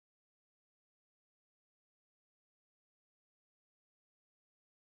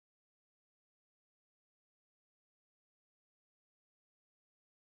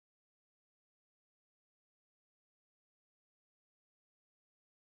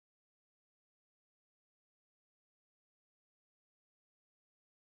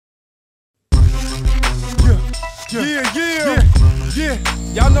Yeah.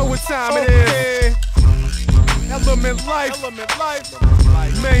 Y'all know what time it is. Element life.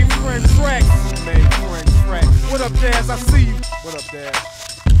 Mainframe Trax. What up, Daz? I see you. What up, Daz?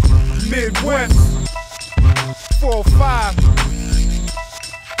 Midwest 405.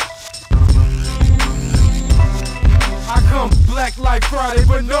 I come black like Friday,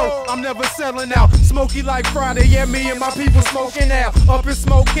 but no, I'm never selling out. Smoky like Friday, yeah, me and my people smoking out. Up in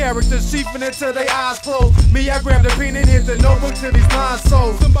smoke characters, sheeping until they eyes closed. Me, I grab the pen and hit the notebook till these lines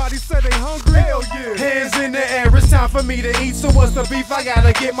sold. Somebody said they hungry? Hell yeah. Hands in the air, it's time for me to eat. So what's the beef? I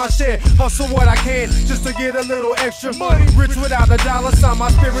gotta get my share. Hustle what I can, just to get a little extra money. Rich without a dollar sign,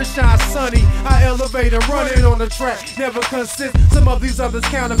 my spirit shines sunny. I elevate and run it on the track, never consist. Some of these others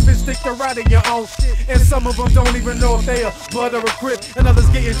counterfeit, stick to writing your own shit. And some of them don't even know if they are blood or a crip, and others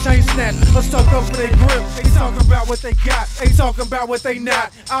getting chain snatched or stuck up for their grip. They talking about what they got, they talking about what they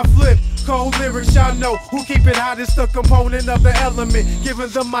not. I flip cold lyrics, y'all know who keep it hot. It's the component of the element, giving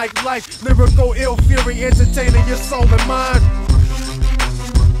the mic life. Lyrical ill fury, entertaining your soul and mind.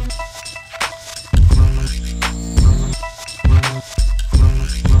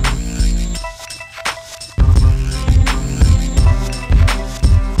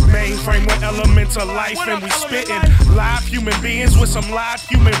 Mainframe with elements of life, and we spittin' live human beings with some live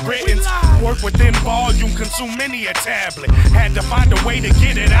human writtens. Work within volume, consume many a tablet. Had to find a way to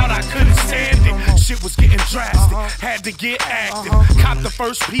get it out, I couldn't stand it. Shit was getting drastic, had to get active. Cop the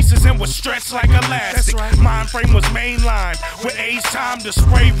first pieces and was stretched like elastic. Mainframe was mainline, with age time to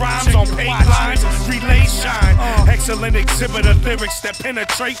spray rhymes on paint lines. Relay shine, excellent exhibit of lyrics that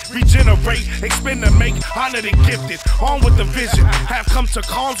penetrate, regenerate, expend to make, honor the gifted. On with the vision, have come to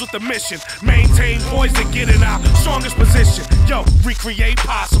calms with the mission. Maintain poise and get in our strongest position. Yo, recreate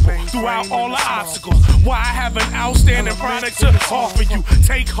possible throughout all the obstacles. Why I have an outstanding product to offer you.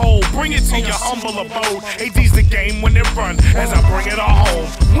 Take hold, bring it to your humble abode. AD's the game when it run, as I bring it all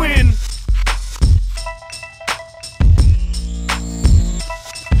home. Win.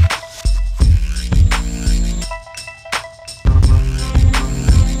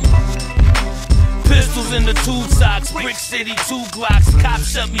 Pistols in the tube socks, Brick City, 2 Glocks.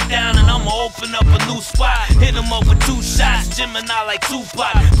 Cops shut me down and I'ma open up a new spot. Hit 'em up with 2 shots, Gemini like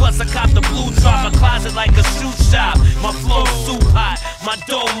Tupac. Plus I cop the blue drop, my closet like a shoe shop. My flow soup hot, my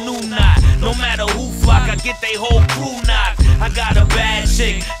dough new knot. No matter who flock, I get they whole crew knocked. I got a bad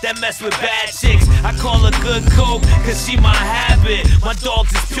chick that mess with bad chicks. I call her good coke, cause she my habit. My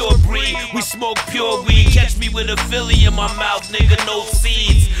dogs is pure breed, we smoke pure weed. Catch me with a Philly in my mouth, nigga, no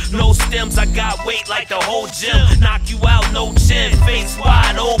seeds. No stems, I got weight like the whole gym. Knock you out, no chin, face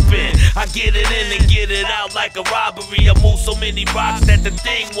wide open. I get it in and get it out like a robbery. I move so many rocks that the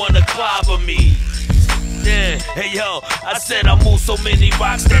thing wanna clobber me. Yeah, hey yo, I said I move so many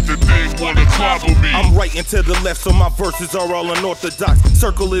rocks that the thing wanna clobber me. I'm right and to the left, so my verses are all unorthodox.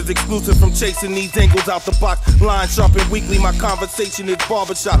 Circle is exclusive from chasing these angles out the box. Line sharp and weekly, my conversation is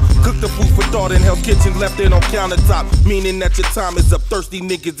barbershop. Cook the food for thought in Hell's Kitchen, left it on countertop. Meaning that your time is up, thirsty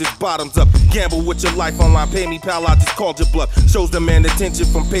niggas is bottoms up. Gamble with your life online, pay me pal, I just called your bluff. Shows demand attention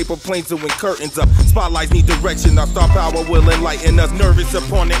from paper planes to when curtains up. Spotlights need direction, our star power will enlighten us. Nervous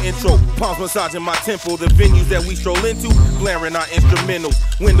upon the intro, palms massaging my temple. The venues that we stroll into, blaring our instrumentals.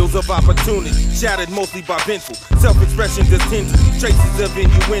 Windows of opportunity, shattered mostly by vengeful. Self-expression just tends to traces of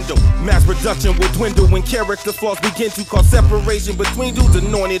innuendo. Mass production will dwindle when character flaws begin to cause separation between dudes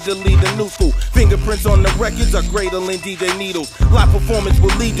anointed to lead the new school. Fingerprints on the records are greater than DJ Needles. Live performance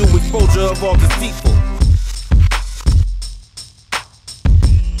will lead to exposure of all deceitful.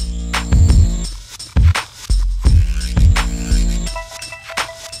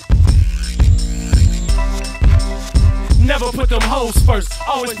 Never put them hoes first,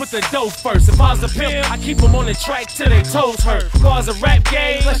 always put the dough first. If I was a pimp, I keep them on the track till they toes hurt. Cause a rap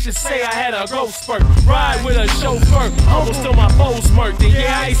game, let's just say I had a growth spurt. Ride with a chauffeur, almost till my foes smirked. And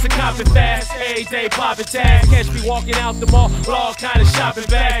yeah, I used to cop it fast, every day popping tags. Catch me walking out the mall with all kind of shopping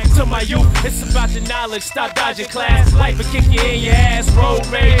bags. To my youth, it's about the knowledge, stop dodging class. Life will kick you in your ass, road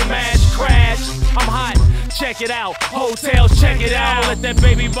rage, mash, crash. I'm hot. Check it out, hotels, check it out. Let that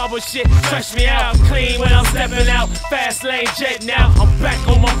baby bubble shit stretch me out. Clean when I'm stepping out, fast lane jet now. I'm back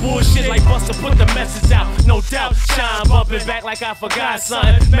on my bullshit like Buster, put the message out. No doubt, shine bumping back like I forgot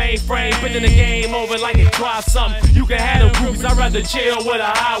something. Mainframe, bending the game over like it dropped something. You can have the groups, I'd rather chill with a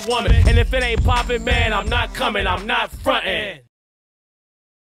hot woman. And if it ain't poppin', man, I'm not coming, I'm not frontin'.